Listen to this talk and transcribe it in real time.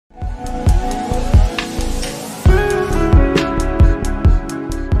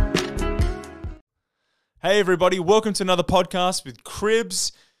Hey everybody, welcome to another podcast with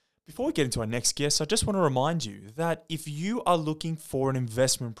Cribs. Before we get into our next guest, I just want to remind you that if you are looking for an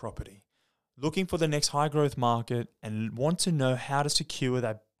investment property, looking for the next high growth market and want to know how to secure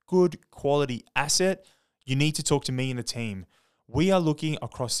that good quality asset, you need to talk to me and the team. We are looking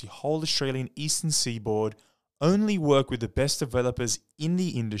across the whole Australian eastern seaboard, only work with the best developers in the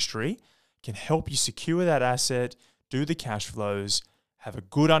industry, can help you secure that asset, do the cash flows, have a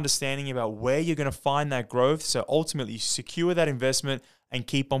good understanding about where you're going to find that growth. So ultimately secure that investment and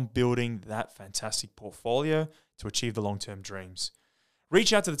keep on building that fantastic portfolio to achieve the long-term dreams.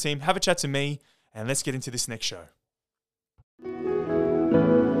 Reach out to the team, have a chat to me, and let's get into this next show.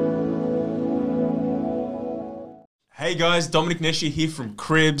 Hey guys, Dominic Nescia here from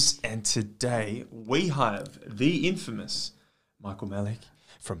Cribs, and today we have the infamous Michael Malik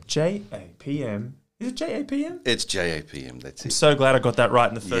from JAPM. Is it JAPM? It's JAPM, that's it. I'm so glad I got that right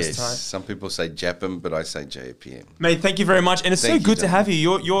in the first time. Some people say JAPM, but I say JAPM. Mate, thank you very much. And it's Thank so good you, to have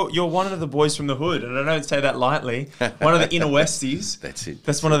you. You're one of the boys from the hood, and I don't say that lightly. One of the inner Westies. That's it.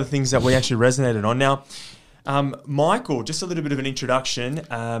 That's one of the things that we actually resonated on. Now, Michael, just a little bit of an introduction,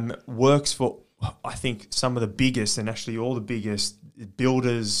 works for, I think, some of the biggest and actually all the biggest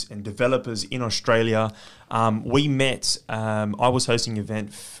builders and developers in Australia. We met, I was hosting an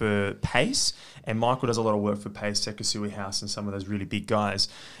event for Pace, and Michael does a lot of work for Pace, Sekisui House, and some of those really big guys.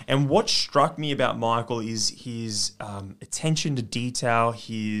 And what struck me about Michael is his attention to detail,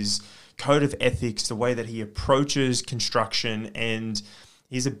 his code of ethics, the way that he approaches construction, and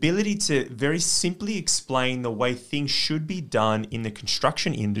his ability to very simply explain the way things should be done in the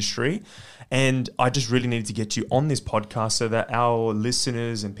construction industry. And I just really needed to get you on this podcast so that our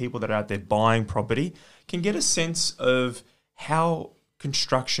listeners and people that are out there buying property can get a sense of how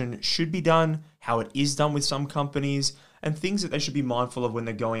construction should be done, how it is done with some companies, and things that they should be mindful of when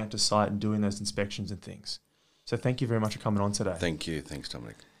they're going out to site and doing those inspections and things. So thank you very much for coming on today. Thank you. Thanks,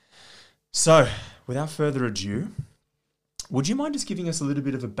 Dominic. So without further ado, would you mind just giving us a little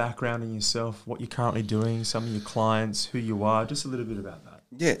bit of a background on yourself, what you're currently doing, some of your clients, who you are, just a little bit about that?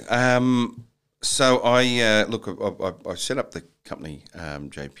 Yeah. So I set up the company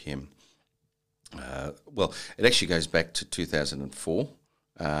JPM. Well, it actually goes back to 2004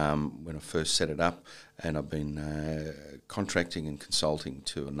 when I first set it up, and I've been contracting and consulting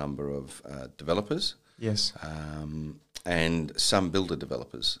to a number of developers. Yes. And some builder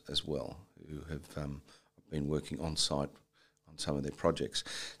developers as well who have been working on site on some of their projects.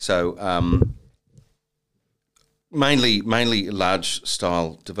 So mainly large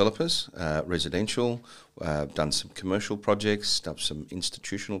style developers, residential. Done some commercial projects, done some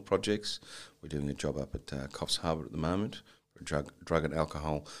institutional projects. We're doing a job up at Coffs Harbour at the moment, a drug and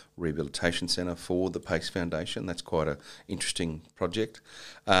alcohol rehabilitation centre for the Pace Foundation. That's quite an interesting project.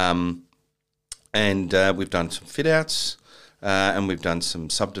 And we've done some fit outs. And we've done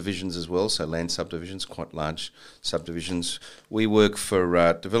some subdivisions as well, so land subdivisions, quite large subdivisions. We work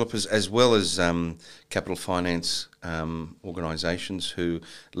for developers as well as capital finance organisations who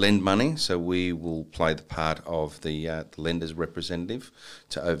lend money, so we will play the part of the lender's representative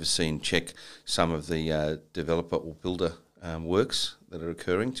to oversee and check some of the developer or builder works that are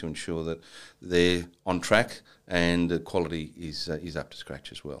occurring to ensure that they're on track and the quality is up to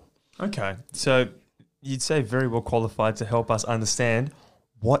scratch as well. Okay, so you'd say very well qualified to help us understand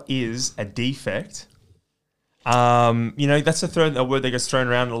what is a defect. That's a word that gets thrown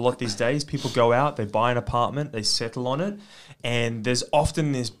around a lot these days. People go out, they buy an apartment, they settle on it, and there's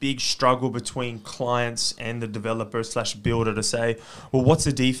often this big struggle between clients and the developer / builder to say, well, what's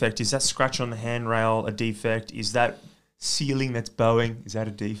a defect? Is that scratch on the handrail a defect? Is that ceiling that's bowing? Is that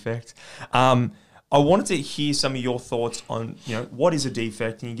a defect? I wanted to hear some of your thoughts on, what is a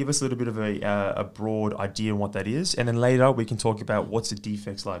defect? Can you give us a little bit of a broad idea on what that is? And then later we can talk about what's a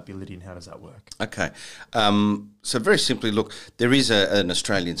defects liability and how does that work? Okay. So very simply, look, there is an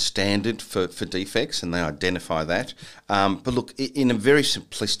Australian standard for defects and they identify that. But look, in a very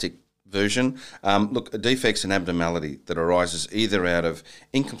simplistic version, a defect's an abnormality that arises either out of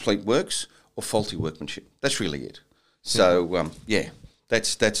incomplete works or faulty workmanship. That's really it. So,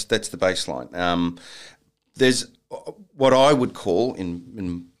 That's the baseline. There's what I would call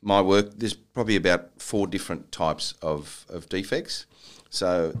in my work. There's probably about 4 different types of defects.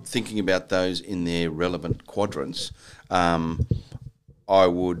 So thinking about those in their relevant quadrants, I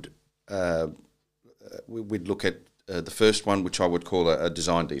would we'd look at the first one, which I would call a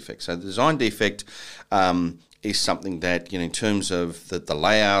design defect. So the design defect is something that in terms of the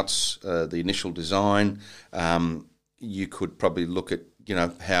layouts, the initial design, you could probably look at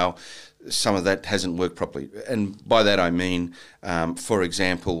how some of that hasn't worked properly. And by that I mean, for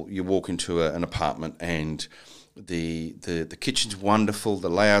example, you walk into an apartment and the kitchen's wonderful, the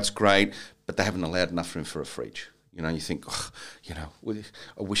layout's great, but they haven't allowed enough room for a fridge. You think, I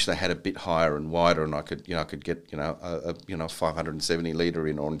wish they had a bit higher and wider, and I could get a 570 litre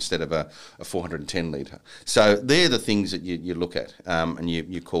in, or instead of a 410 litre. So they're the things that you look at, and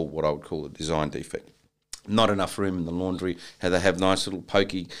you call what I would call a design defect. Not enough room in the laundry. How they have nice little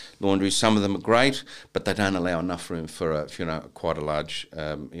pokey laundries. Some of them are great, but they don't allow enough room for quite a large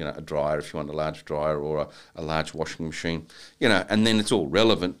a dryer, if you want a large dryer, or a large washing machine. And then it's all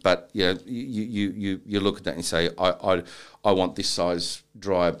relevant. But you look at that and you say, I want this size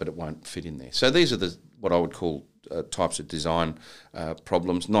dryer, but it won't fit in there. So these are what I would call types of design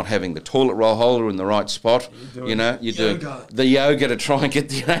problems. Not having the toilet roll holder in the right spot. You're doing the yoga to try and get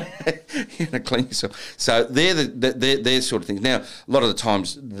clean yourself. So they're sort of things. Now, a lot of the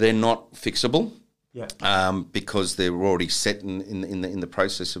times they're not fixable. Yeah. Because they're already set in the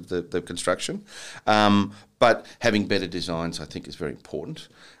process of the construction. But having better designs, I think, is very important.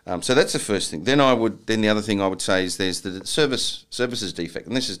 So that's the first thing. Then the other thing I would say is there's the services defect,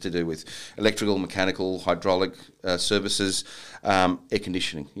 and this is to do with electrical, mechanical, hydraulic services, air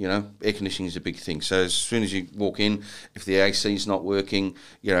conditioning. Air conditioning is a big thing. So as soon as you walk in, if the AC is not working,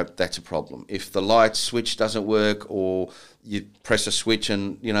 that's a problem. If the light switch doesn't work, or you press a switch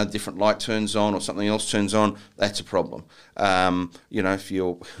and different light turns on or something else turns on, that's a problem. If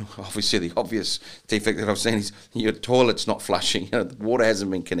you're obviously the obvious defect that I've seen is your toilet's not flushing, the water hasn't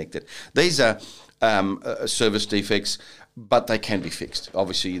been connected. These are service defects, but they can be fixed.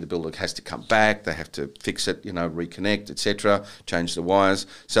 Obviously, the builder has to come back, they have to fix it, reconnect, etc., change the wires.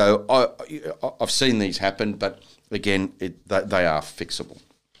 So I've seen these happen, but again, they are fixable.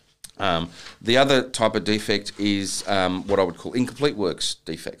 The other type of defect is what I would call incomplete works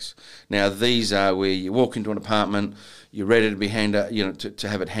defects. Now, these are where you walk into an apartment, you're ready to be to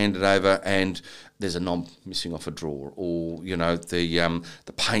have it handed over, and there's a knob missing off a drawer, or the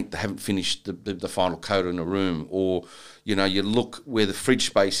paint, they haven't finished the final coat in a room, or you look where the fridge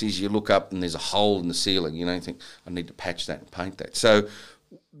space is, you look up and there's a hole in the ceiling. You think, I need to patch that and paint that. So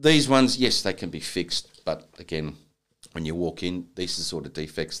these ones, yes, they can be fixed, but again, when you walk in, these are the sort of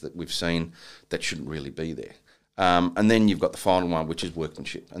defects that we've seen that shouldn't really be there. And then you've got the final one, which is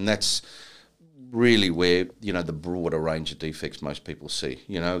workmanship. And that's really where, the broader range of defects most people see.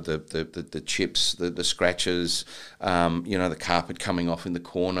 The chips, the scratches, the carpet coming off in the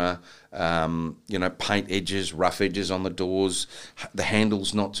corner, paint edges, rough edges on the doors, the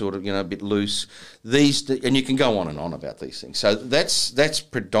handles not sort of, a bit loose. And you can go on and on about these things. So that's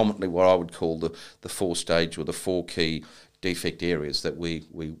predominantly what I would call the 4-stage or the 4 key defect areas that we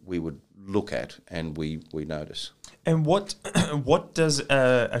would look at and we notice. And what does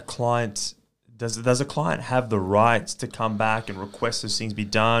a client... Does a client have the rights to come back and request those things be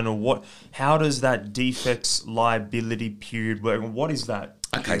done, or what? How does that defects liability period work? And what is that?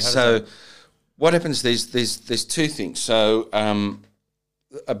 Okay, so what happens? There's two things. So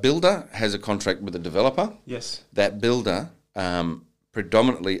a builder has a contract with a developer. Yes. That builder,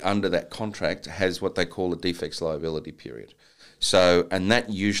 predominantly under that contract, has what they call a defects liability period. So, and that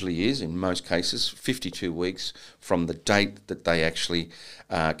usually is, in most cases, 52 weeks from the date that they actually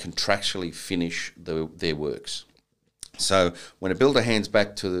contractually finish their works. So when a builder hands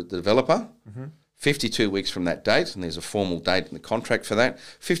back to the developer, 52 weeks from that date, and there's a formal date in the contract for that,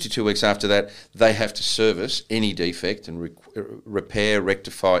 52 weeks after that, they have to service any defect and repair,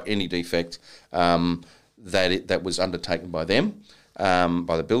 rectify any defect that was undertaken by them,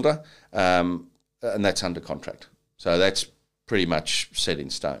 by the builder, and that's under contract. So that's pretty much set in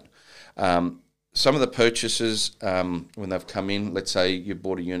stone. Some of the purchases, when they've come in, let's say you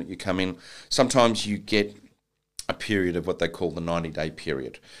bought a unit, you come in, sometimes you get a period of what they call the 90-day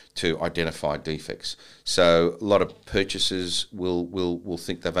period to identify defects. So a lot of purchasers will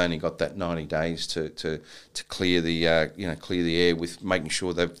think they've only got that 90 days to clear the clear the air with making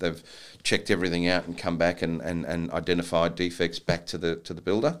sure they've checked everything out and come back and identified defects back to the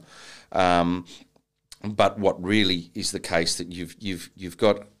builder. But what really is the case that you've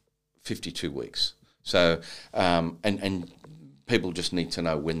got 52 weeks. So and people just need to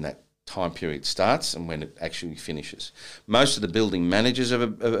know when that time period starts and when it actually finishes. Most of the building managers of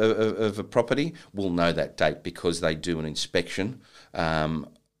a property will know that date because they do an inspection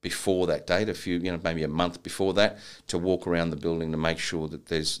before that date, maybe a month before that, to walk around the building to make sure that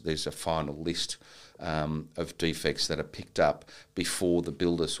there's a final list of defects that are picked up before the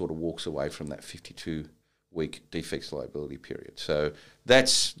builder sort of walks away from that 52-week defects liability period. So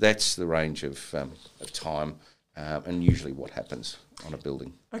that's the range of time and usually what happens. on a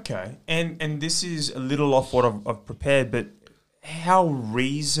building. Okay, and this is a little off what I've prepared, but how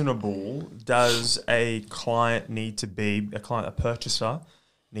reasonable does a client need to be, a purchaser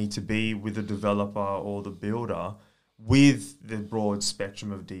need to be with the developer or the builder with the broad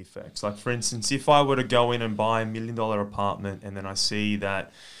spectrum of defects? Like, for instance, if I were to go in and buy $1 million apartment and then I see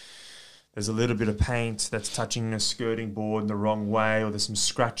that there's a little bit of paint that's touching a skirting board in the wrong way, or there's some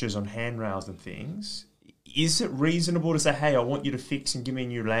scratches on handrails and things, is it reasonable to say, hey, I want you to fix and give me a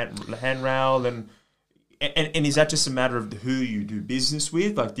new handrail? And is that just a matter of who you do business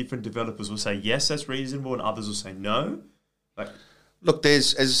with? Like, different developers will say, yes, that's reasonable, and others will say no? Like, look,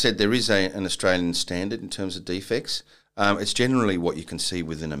 as I said, there is an Australian standard in terms of defects. It's generally what you can see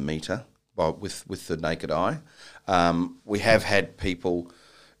within a metre with the naked eye. We have had people,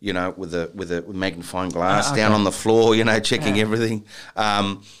 with a magnifying glass down on the floor, checking everything.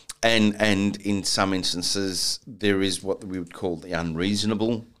 And in some instances, there is what we would call the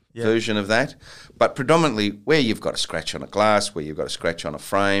unreasonable version of that. But predominantly where you've got a scratch on a glass, where you've got a scratch on a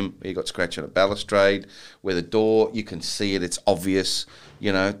frame, where you've got a scratch on a balustrade, where the door, you can see it, it's obvious,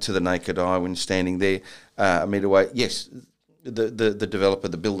 to the naked eye when standing there a metre away. Yes, the developer,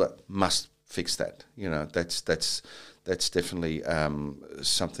 the builder must fix that. That's definitely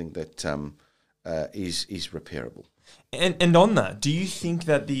something that is repairable. And on that, do you think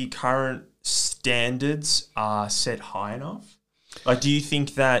that the current standards are set high enough? Like, do you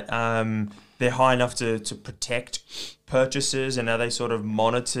think that they're high enough to protect purchasers, and are they sort of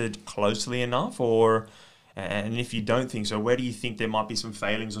monitored closely enough? And if you don't think so, where do you think there might be some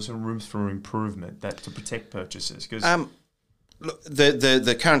failings or some room for improvement to protect purchasers? Because look,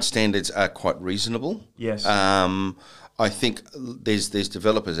 the current standards are quite reasonable. Yes. I think there's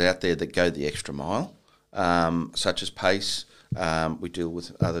developers out there that go the extra mile, such as Pace. We deal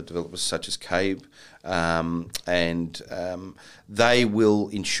with other developers such as CABE, and they will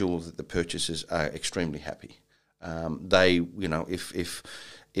ensure that the purchasers are extremely happy. They,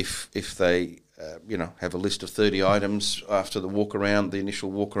 if they, have a list of 30 items after the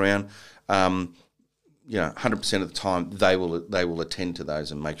initial walk around, 100% of the time they will attend to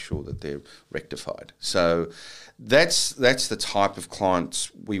those and make sure that they're rectified. So that's the type of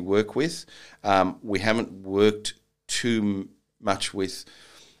clients we work with. We haven't worked too much with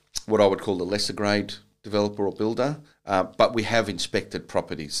what I would call the lesser grade developer or builder, but we have inspected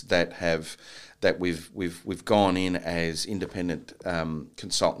properties that we've gone in as independent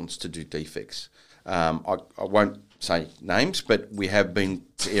consultants to do defects. I won't say names, but we have been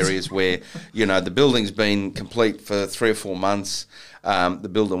to areas where, the building's been complete for 3 or 4 months. The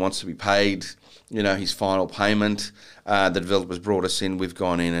builder wants to be paid, his final payment. The developer's brought us in. We've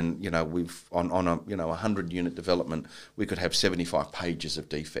gone in and, we've on a 100 unit development, we could have 75 pages of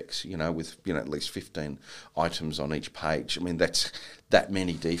defects, with, at least 15 items on each page. I mean, that's that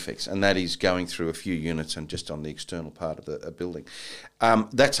many defects, and that is going through a few units and just on the external part of a building.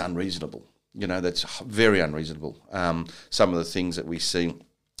 That's unreasonable. That's very unreasonable. Some of the things that we see,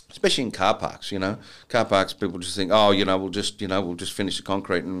 especially in car parks, car parks, people just think, we'll just finish the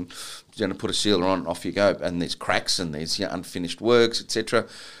concrete and put a sealer on and off you go. And there's cracks and there's unfinished works, etc.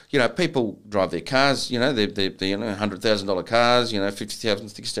 People drive their cars, they're $100,000 cars,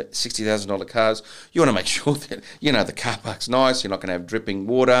 $50,000, $60,000 cars. You want to make sure that, the car park's nice, you're not going to have dripping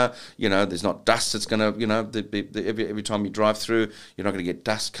water, there's not dust that's going to, every time you drive through, you're not going to get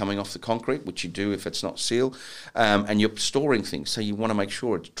dust coming off the concrete, which you do if it's not sealed. And you're storing things, so you want to make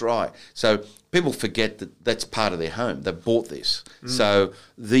sure it's dry. So people forget that that's part of their home. They've bought this. So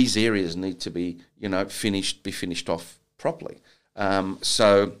these areas need to be, finished off properly.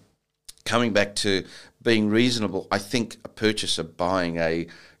 So coming back to being reasonable, I think a purchaser buying a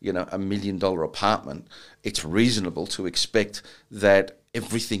 $1 million apartment, it's reasonable to expect that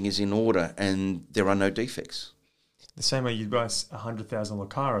everything is in order and there are no defects. The same way you'd buy a $100,000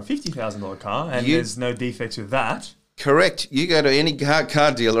 car or a $50,000 car, and there's no defects with that. Correct. You go to any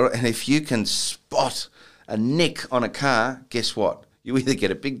car dealer, and if you can spot a nick on a car, guess what? You either get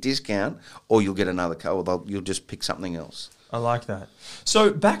a big discount or you'll get another car, or you'll just pick something else. I like that.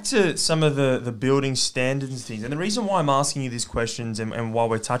 So back to some of the building standards and things. And the reason why I'm asking you these questions and why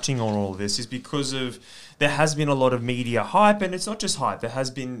we're touching on all of this is because there has been a lot of media hype, and it's not just hype. There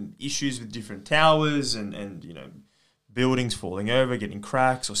has been issues with different towers and buildings falling over, getting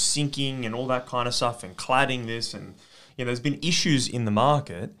cracks or sinking and all that kind of stuff, and cladding this, and there's been issues in the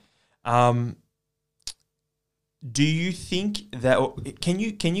market. Do you think that can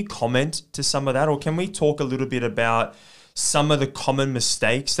you comment to some of that, or can we talk a little bit about some of the common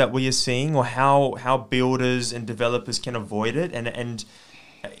mistakes that we are seeing, or how builders and developers can avoid it, and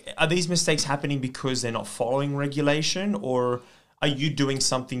are these mistakes happening because they're not following regulation, or are you doing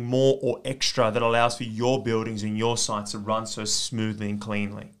something more or extra that allows for your buildings and your sites to run so smoothly and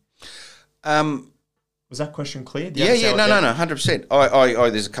cleanly? Was that question clear? No,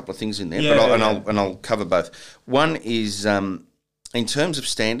 100%. There's a couple of things in there, I'll cover both. One is in terms of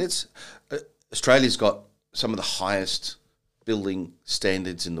standards, Australia's got some of the highest building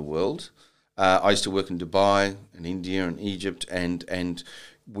standards in the world. I used to work in Dubai and India and Egypt, and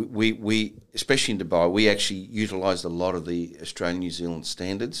we especially in Dubai, we actually utilised a lot of the Australian New Zealand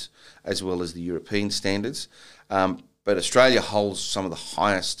standards as well as the European standards. But Australia holds some of the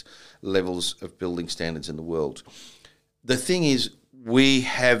highest levels of building standards in the world. The thing is, we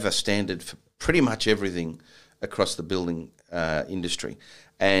have a standard for pretty much everything across the building industry.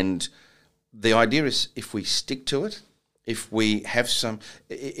 And the idea is, if we stick to it, if we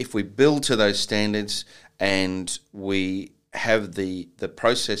build to those standards and we have the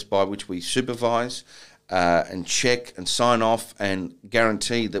process by which we supervise and check and sign off and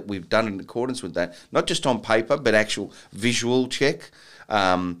guarantee that we've done it in accordance with that, not just on paper, but actual visual check,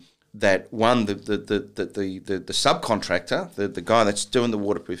 that one, the subcontractor, the guy that's doing the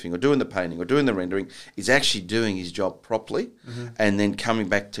waterproofing or doing the painting or doing the rendering, is actually doing his job properly, and then coming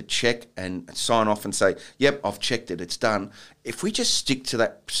back to check and sign off and say, yep, I've checked it, it's done. If we just stick to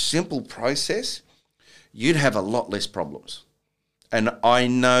that simple process, you'd have a lot less problems. And I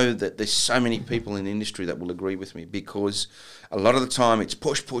know that there's so many people in the industry that will agree with me, because a lot of the time it's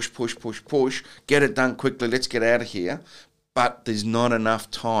push, get it done quickly, let's get out of here. But there's not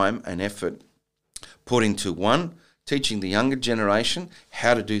enough time and effort put into, one, teaching the younger generation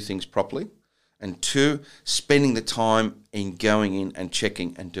how to do things properly, and two, spending the time in going in and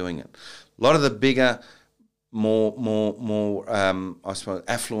checking and doing it. A lot of the bigger, more I suppose,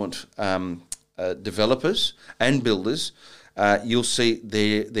 affluent developers and builders, you'll see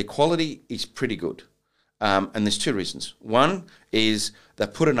their quality is pretty good. And there's two reasons. One is they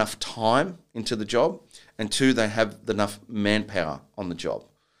put enough time into the job, and two, they have enough manpower on the job.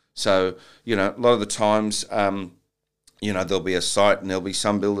 So, a lot of the times, there'll be a site and there'll be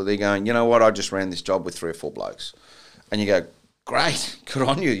some builder there going, you know what, I just ran this job with 3 or 4 blokes. And you go, great, good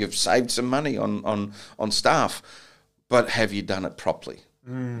on you, you've saved some money on staff. But have you done it properly?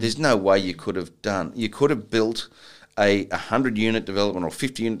 There's no way you could have built a 100-unit development or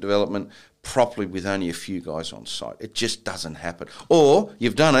 50-unit development properly with only a few guys on site. It just doesn't happen. Or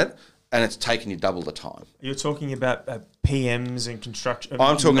you've done it and it's taken you double the time. You're talking about PMs and construction.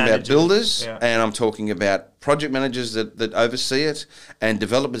 I'm talking managers. About builders, and I'm talking about project managers that oversee it, and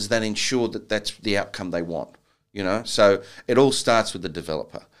developers that ensure that that's the outcome they want. So it all starts with the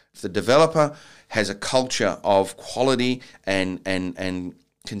developer. If the developer has a culture of quality and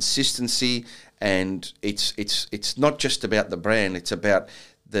consistency, and it's not just about the brand, it's about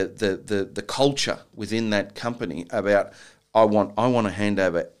the culture within that company. About I want to hand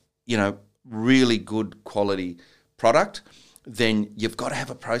over really good quality product, then you've got to have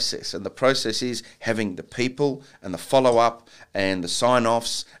a process. And the process is having the people and the follow-up and the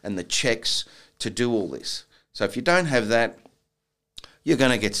sign-offs and the checks to do all this. So if you don't have that, you're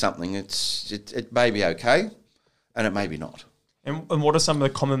going to get something. It may be okay, and it may be not. And what are some of the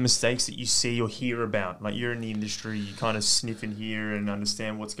common mistakes that you see or hear about? Like, you're in the industry, you kind of sniff and hear and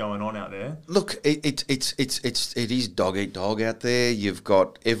understand what's going on out there. Look, it is dog eat dog out there. You've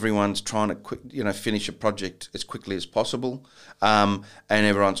got everyone's trying to finish a project as quickly as possible, and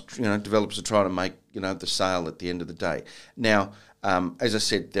everyone's developers are trying to make the sale at the end of the day. Now, as I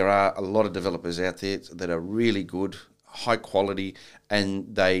said, there are a lot of developers out there that are really good, high quality,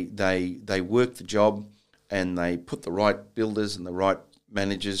 and they work the job. And they put the right builders and the right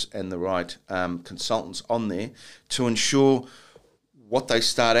managers and the right consultants on there to ensure what they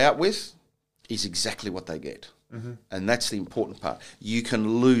start out with is exactly what they get. Mm-hmm. And that's the important part. You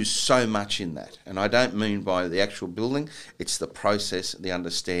can lose so much in that. And I don't mean by the actual building, it's the process, the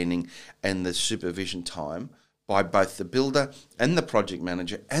understanding, and the supervision time by both the builder and the project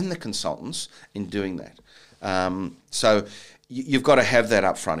manager and the consultants in doing that. So you've got to have that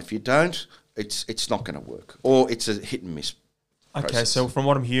up front. If you don't, it's not going to work, or it's a hit and miss process. Okay, so from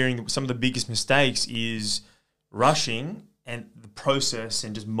what I'm hearing, some of the biggest mistakes is rushing and the process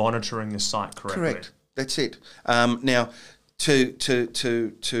and just monitoring the site correctly. Correct. That's it. Now,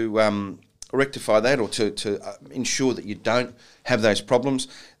 to rectify that, or to ensure that you don't have those problems,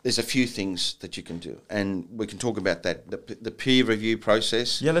 there's a few things that you can do, and we can talk about that. The peer review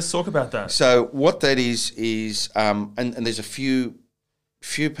process. Yeah, let's talk about that. So what that is and there's a few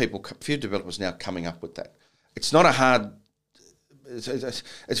developers now coming up with that. It's not a hard. It's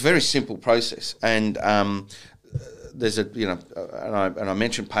a very simple process, and there's and I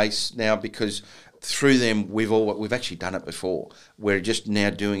mention PACE now because through them, we've actually done it before. We're just now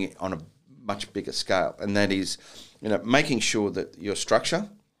doing it on a much bigger scale, and that is, making sure that your structure,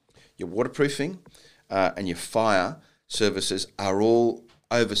 your waterproofing, and your fire services are all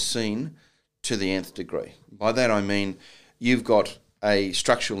overseen to the nth degree. By that I mean you've got a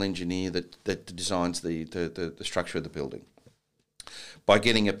structural engineer that designs the structure of the building. By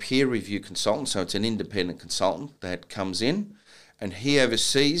getting a peer review consultant, so it's an independent consultant that comes in and he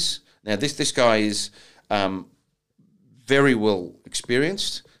oversees. Now this guy is very well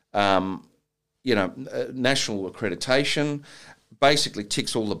experienced, national accreditation, basically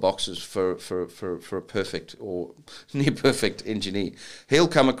ticks all the boxes for a perfect or near perfect engineer. He'll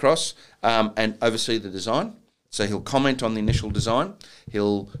come across and oversee the design. So he'll comment on the initial design.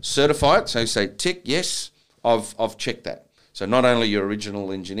 He'll certify it. So he'll say, tick, yes, I've checked that. So not only your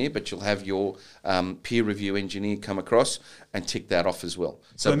original engineer, but you'll have your peer review engineer come across and tick that off as well.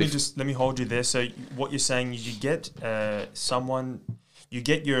 So let me hold you there. So what you're saying is you get you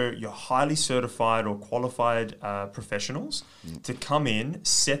get your highly certified or qualified professionals to come in,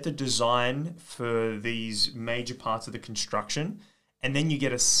 set the design for these major parts of the construction, and then you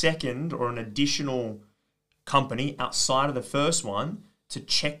get a second or an additional company outside of the first one to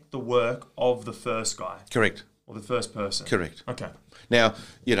check the work of the first guy. Correct. Or the first person. Correct. Okay. Now,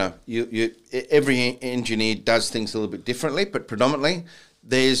 every engineer does things a little bit differently, but predominantly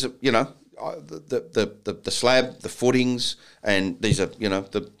there's, the slab, the footings, and these are,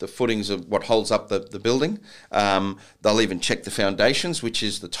 the footings of what holds up the building. They'll even check the foundations, which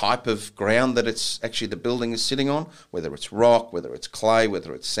is the type of ground that it's actually the building is sitting on, whether it's rock, whether it's clay,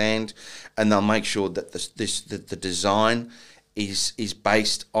 whether it's sand, and they'll make sure that the design is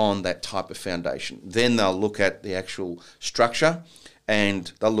based on that type of foundation. Then they'll look at the actual structure,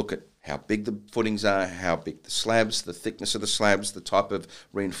 and they'll look at how big the footings are, how big the slabs, the thickness of the slabs, the type of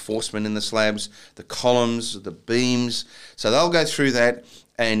reinforcement in the slabs, the columns, the beams. So they'll go through that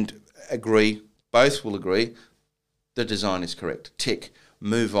and both will agree, the design is correct. Tick,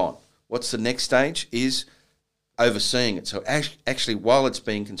 move on. What's the next stage is overseeing it. So actually, while it's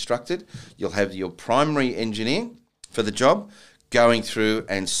being constructed, you'll have your primary engineer for the job going through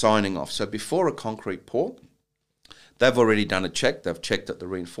and signing off. So before a concrete pour, they've already done a check. They've checked that the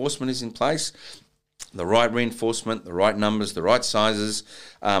reinforcement is in place, the right reinforcement, the right numbers, the right sizes,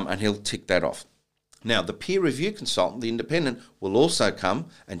 and he'll tick that off. Now, the peer review consultant, the independent, will also come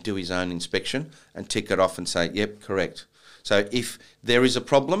and do his own inspection and tick it off and say, yep, correct. So if there is a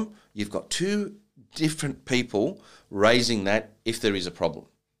problem, you've got two different people raising that if there is a problem.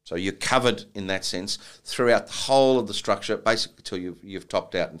 So you're covered in that sense throughout the whole of the structure, basically till you've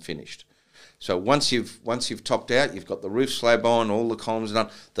topped out and finished. So once you've topped out, you've got the roof slab on, all the columns are done,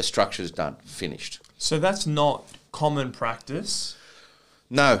 the structure's done, finished. So that's not common practice.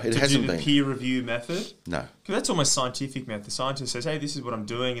 No, it hasn't been. To do the peer review method? No. Because that's almost scientific method. The scientist says, hey, this is what I'm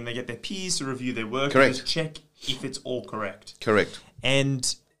doing, and they get their peers to review their work. Correct. And just check if it's all correct. Correct.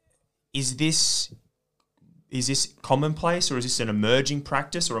 And is this commonplace, or is this an emerging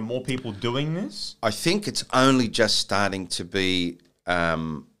practice, or are more people doing this? I think it's only just starting to be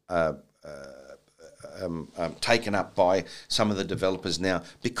taken up by some of the developers now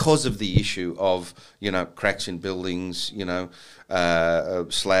because of the issue of cracks in buildings,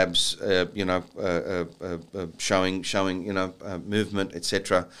 slabs, showing movement,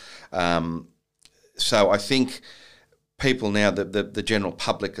 etc. So I think people now, the general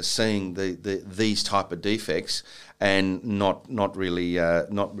public, are seeing these type of defects and not really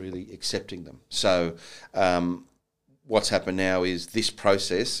accepting them. So what's happened now is this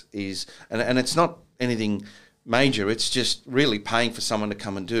process is, and it's not anything major. It's just really paying for someone to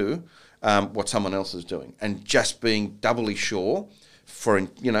come and do what someone else is doing, and just being doubly sure for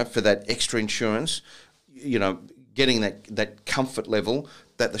that extra insurance, getting that comfort level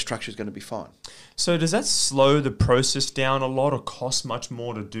that the structure is going to be fine. So does that slow the process down a lot, or cost much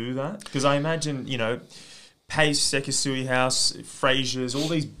more to do that? Because I imagine, Pace, Sekisui House, Frasers, all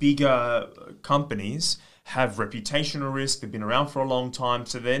these bigger companies have reputational risk. They've been around for a long time,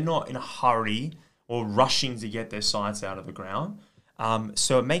 so they're not in a hurry or rushing to get their sites out of the ground.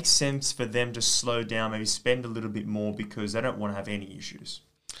 So it makes sense for them to slow down, maybe spend a little bit more because they don't want to have any issues.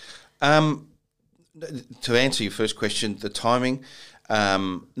 To answer your first question, the timing,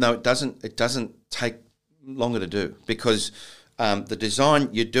 no, it doesn't. It doesn't take longer to do because the design,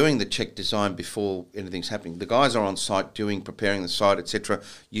 you're doing the check design before anything's happening. The guys are on site preparing the site, etc.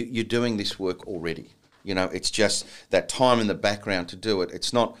 You're doing this work already. It's just that time in the background to do it.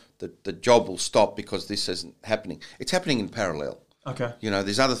 It's not that the job will stop because this isn't happening. It's happening in parallel. Okay. You know,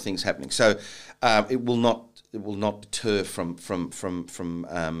 there's other things happening. So it will not deter from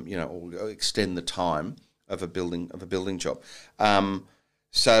you know, or extend the time of a building job.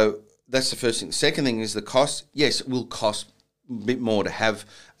 So that's the first thing. The second thing is the cost. Yes, it will cost a bit more to have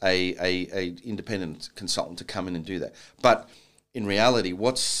a independent consultant to come in and do that. But in reality,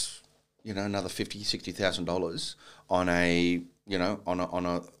 what's, you know, another $50,000-$60,000 on a, you know, on a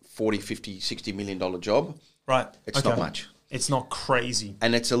 $40, $50, $60 million job? Right. It's not much. It's not crazy.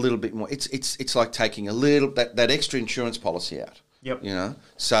 And it's a little bit more. It's like taking a little that extra insurance policy out. Yep. You know,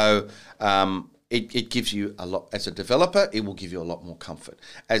 so it gives you a lot. As a developer, it will give you a lot more comfort.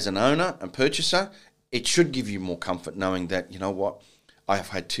 As an owner and purchaser, it should give you more comfort knowing that, you know what, I have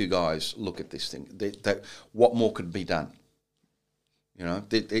had two guys look at this thing. That what more could be done? You know,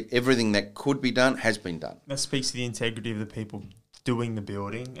 everything that could be done has been done. That speaks to the integrity of the people doing the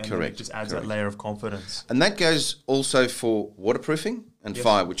building, and Correct. it just adds that layer of confidence. And that goes also for waterproofing and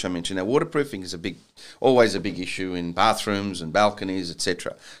fire, which I mentioned. Now, waterproofing is always a big issue in bathrooms and balconies,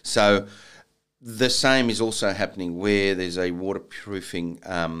 etc. So the same is also happening where there's a waterproofing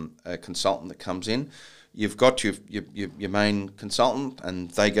consultant that comes in. You've got your main consultant,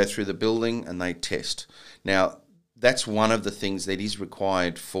 and they go through the building and they test. Now, that's one of the things that is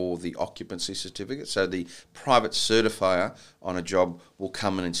required for the occupancy certificate. So the private certifier on a job will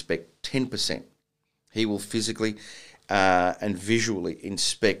come and inspect 10%. He will physically and visually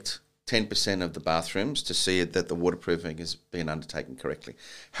inspect 10% of the bathrooms to see that the waterproofing has been undertaken correctly.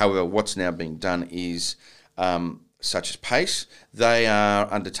 However, what's now being done is, such as PACE, they are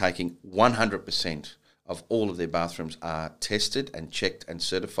undertaking 100% of all of their bathrooms are tested and checked and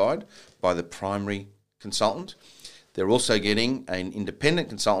certified by the primary consultant. They're also getting an independent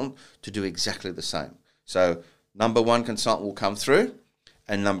consultant to do exactly the same. So number one consultant will come through,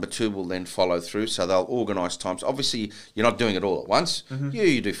 and number two will then follow through. So they'll organise times. Obviously, you're not doing it all at once. Mm-hmm.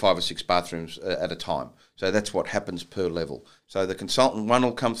 You do 5 or 6 bathrooms at a time. So that's what happens per level. So the consultant one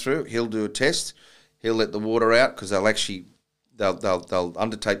will come through. He'll do a test. He'll let the water out because they'll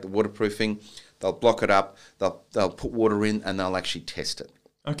undertake the waterproofing. They'll block it up. They'll put water in, and they'll actually test it.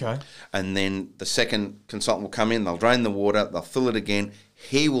 Okay. And then the second consultant will come in, they'll drain the water, they'll fill it again,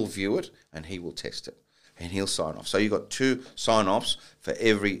 he will view it, and he will test it, and he'll sign off. So you've got 2 sign-offs for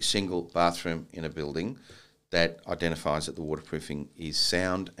every single bathroom in a building that identifies that the waterproofing is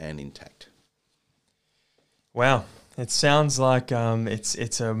sound and intact. Wow. It sounds like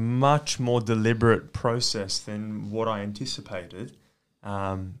it's a much more deliberate process than what I anticipated,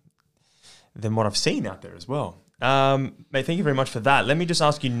 than what I've seen out there as well. Mate, thank you very much for that. Let me just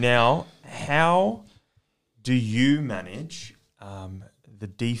ask you now, how do you manage the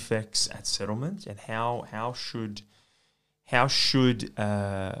defects at settlement, and how should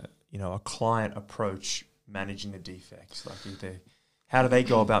you know, a client approach managing the defects? Like, how do they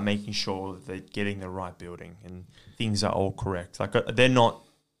go about making sure that they're getting the right building and things are all correct? Like, they're not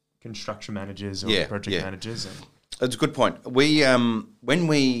construction managers or project managers. That's a good point. We when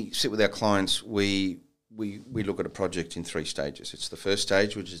we sit with our clients, we look at a project in 3 stages. It's the first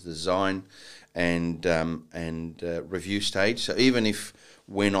stage, which is the design and review stage. So even if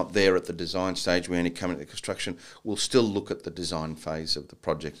we're not there at the design stage, we only come into the construction, we'll still look at the design phase of the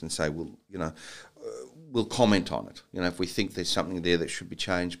project and say, we'll comment on it. You know, if we think there's something there that should be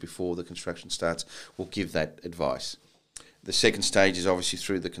changed before the construction starts, we'll give that advice. The second stage is obviously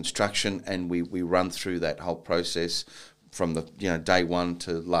through the construction, and we run through that whole process from the day one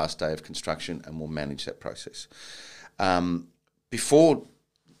to last day of construction, and we'll manage that process. Before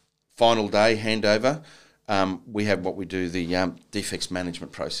final day handover, we have what we do, the defects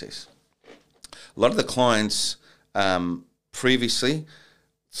management process. A lot of the clients previously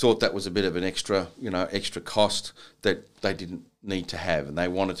thought that was a bit of an extra cost that they didn't need to have, and they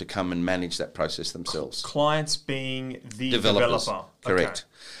wanted to come and manage that process themselves. Clients being the developer. Okay. Correct.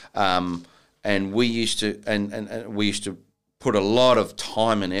 And we used to put a lot of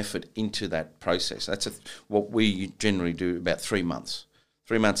time and effort into that process. That's what we generally do about 3 months.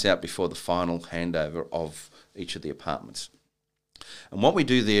 3 months out before the final handover of each of the apartments. And what we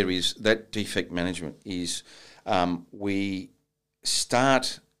do there is that defect management is we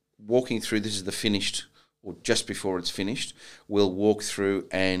start walking through. This is the finished, or just before it's finished. We'll walk through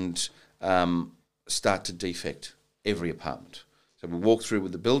and start to defect every apartment. So we'll walk through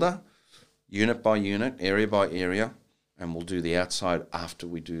with the builder, unit by unit, area by area, and we'll do the outside after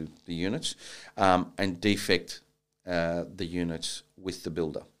we do the units, and defect the units with the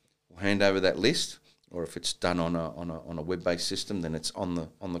builder. We'll hand over that list, or if it's done on a web-based system, then it's on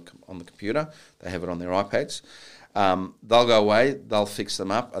the computer. They have it on their iPads. They'll go away, they'll fix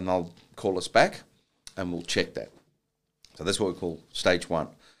them up, and they'll call us back, and we'll check that. So that's what we call stage one.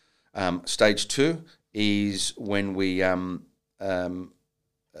 Stage two is when the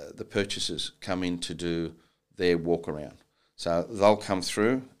purchasers come in to do their walk around. So they'll come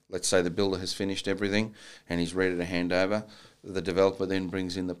through. Let's say the builder has finished everything and he's ready to hand over. The developer then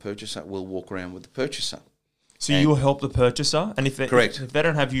brings in the purchaser. We'll walk around with the purchaser. So you'll help the purchaser, and if they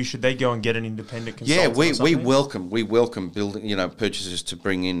don't have you, should they go and get an independent consultant? Yeah, we welcome building purchasers to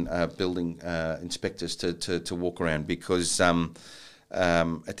bring in building inspectors to walk around, because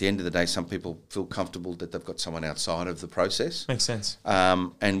at the end of the day, some people feel comfortable that they've got someone outside of the process. Makes sense.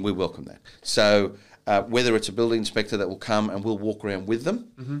 And we welcome that. So whether it's a building inspector that will come and we'll walk around with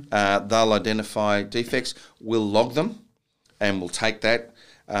them, they'll identify defects, we'll log them, and we'll take that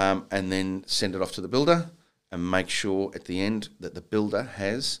and then send it off to the builder and make sure at the end that the builder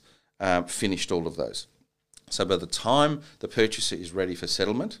has finished all of those. So by the time the purchaser is ready for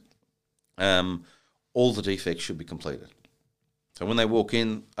settlement, all the defects should be completed. So when they walk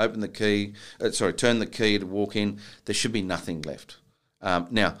in, turn the key to walk in, there should be nothing left.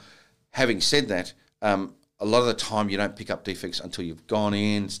 Now, having said that, a lot of the time you don't pick up defects until you've gone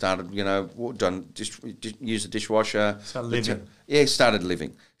in, started, used the dishwasher. Started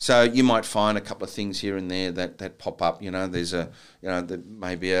living. So you might find a couple of things here and there that pop up. There's there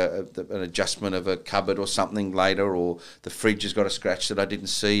may be an adjustment of a cupboard or something later, or the fridge has got a scratch that I didn't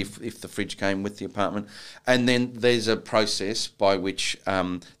see if the fridge came with the apartment. And then there's a process by which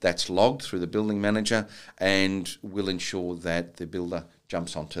that's logged through the building manager, and will ensure that the builder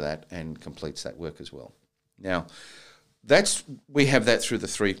jumps onto that and completes that work as well. Now, we have that through the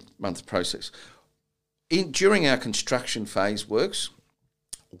 3-month process. During our construction phase works,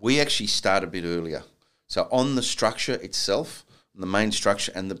 we actually start a bit earlier. So on the structure itself, the main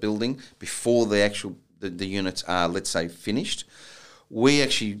structure and the building, before the units are, let's say, finished,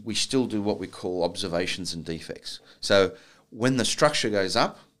 we still do what we call observations and defects. So when the structure goes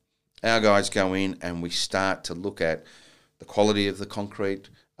up, our guys go in and we start to look at the quality of the concrete,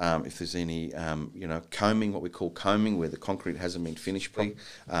 if there's any, combing, what we call combing, where the concrete hasn't been finished properly,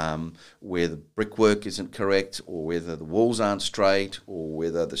 where the brickwork isn't correct, or whether the walls aren't straight, or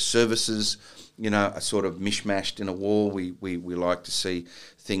whether the services, are sort of mishmashed in a wall. We like to see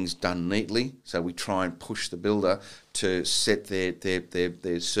things done neatly, so we try and push the builder to set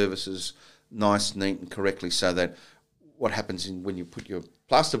their services nice, neat, and correctly, so that what happens when you put your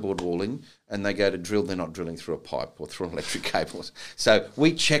plasterboard wall in and they go to drill, they're not drilling through a pipe or through electric cables. So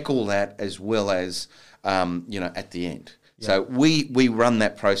we check all that as well as, at the end. Yeah. So we run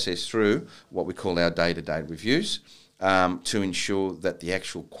that process through what we call our day-to-day reviews to ensure that the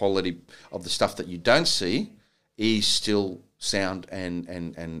actual quality of the stuff that you don't see is still sound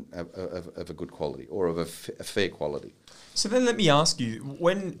and of a good quality, or of a fair quality. So then let me ask you,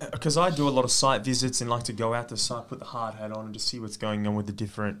 because I do a lot of site visits and like to go out to site, put the hard hat on and just see what's going on with the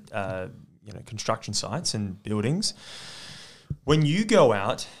different construction sites and buildings. When you go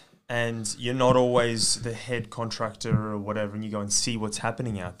out and you're not always the head contractor or whatever, and you go and see what's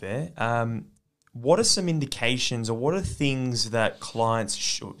happening out there, what are some indications, or what are things that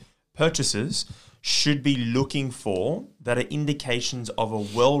purchasers should be looking for that are indications of a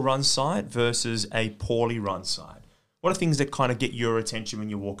well-run site versus a poorly run site? What are things that kind of get your attention when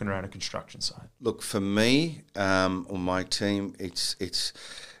you're walking around a construction site? Look, for me or my team, it's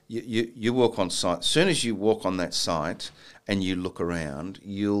you walk on site. As soon as you walk on that site and you look around,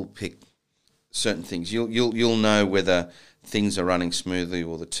 you'll pick certain things. You'll know whether things are running smoothly,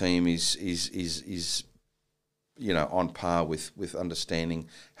 or the team is on par with understanding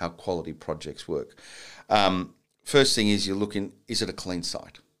how quality projects work. First thing is you're looking, is it a clean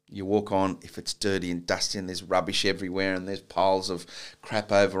site? You walk on, if it's dirty and dusty and there's rubbish everywhere and there's piles of crap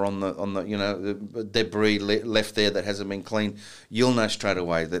over on the debris left there that hasn't been cleaned, you'll know straight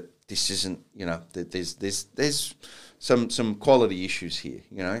away that this isn't, that there's some quality issues here.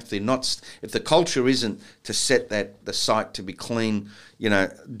 If the culture isn't to set the site to be clean,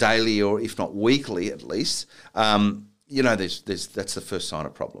 daily, or if not weekly at least, that's the first sign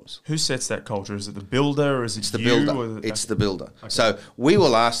of problems. Who sets that culture? Is it the builder, or is it the builder? It's the builder. Okay. So we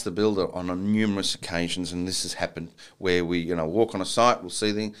will ask the builder on numerous occasions, and this has happened, where we walk on a site, we'll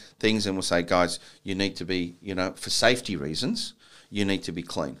see things, and we'll say, guys, you need to be, for safety reasons, you need to be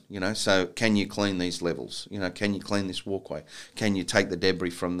clean. So can you clean these levels? Can you clean this walkway? Can you take the debris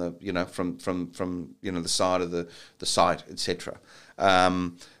from the from the side of the site, etc.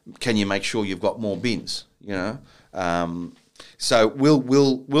 Can you make sure you've got more bins? So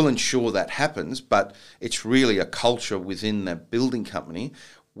we'll ensure that happens, but it's really a culture within the building company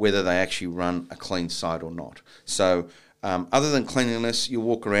whether they actually run a clean site or not. So Other than cleanliness, you'll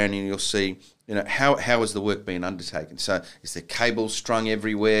walk around and you'll see, how is the work being undertaken? So is there cables strung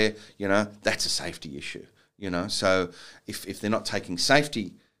everywhere? That's a safety issue. So if they're not taking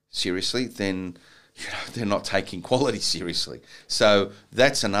safety seriously, then they're not taking quality seriously. So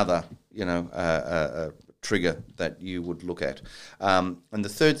that's another trigger that you would look at. And the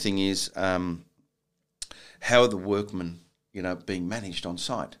third thing is how are the workmen being managed on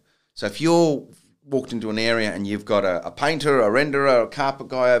site? So if you're walked into an area and you've got a painter, a renderer, a carpet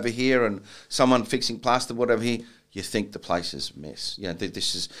guy over here, and someone fixing plaster, whatever here, you think the place is a mess.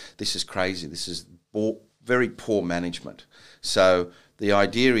 This is crazy. This is very poor management. So the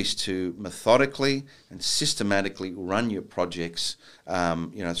idea is to methodically and systematically run your projects,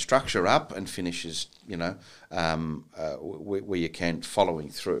 structure up and finishes, where you can, following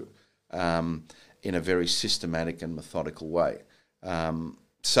through in a very systematic and methodical way.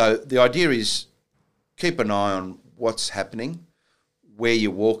 So the idea is keep an eye on what's happening, where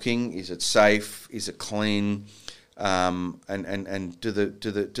you're walking. Is it safe? Is it clean? And do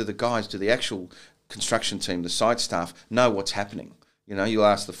the guys, do the actual construction team, the site staff, know what's happening? You'll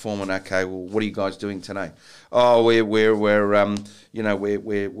ask the foreman, okay, well, what are you guys doing today? Oh, we're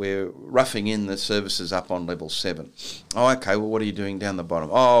roughing in the services up on level 7. Oh, okay, well, what are you doing down the bottom?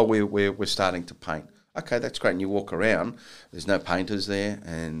 Oh, we're starting to paint. Okay, that's great. And you walk around, there's no painters there,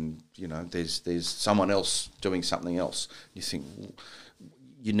 and there's someone else doing something else. You think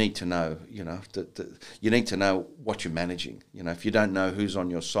you need to know, you need to know what you're managing. If you don't know who's on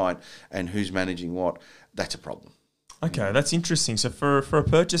your site and who's managing what, that's a problem. Okay, that's interesting. So for a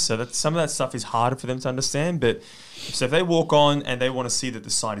purchaser, some of that stuff is harder for them to understand. But so if they walk on and they want to see that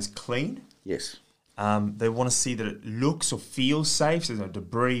the site is clean, yes, they want to see that it looks or feels safe. So there's no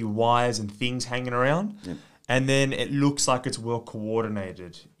debris, wires, and things hanging around, and then it looks like it's well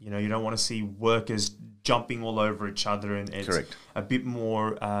coordinated. You don't want to see workers jumping all over each other, and it's correct. A bit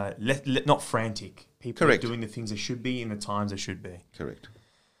more not frantic. People correct. Are doing the things they should be in the times they should be. Correct.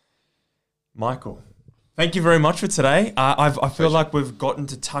 Michael, thank you very much for today. I feel like we've gotten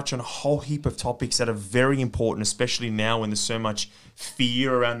to touch on a whole heap of topics that are very important, especially now when there's so much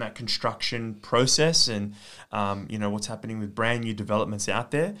fear around that construction process and what's happening with brand new developments out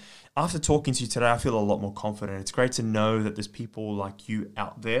there. After talking to you today, I feel a lot more confident. It's great to know that there's people like you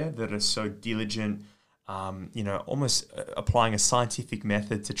out there that are so diligent, almost applying a scientific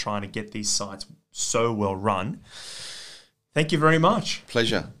method to trying to get these sites so well run. Thank you very much.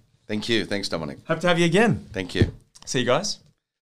 Pleasure. Thank you. Thanks, Dominic. Hope to have you again. Thank you. See you guys.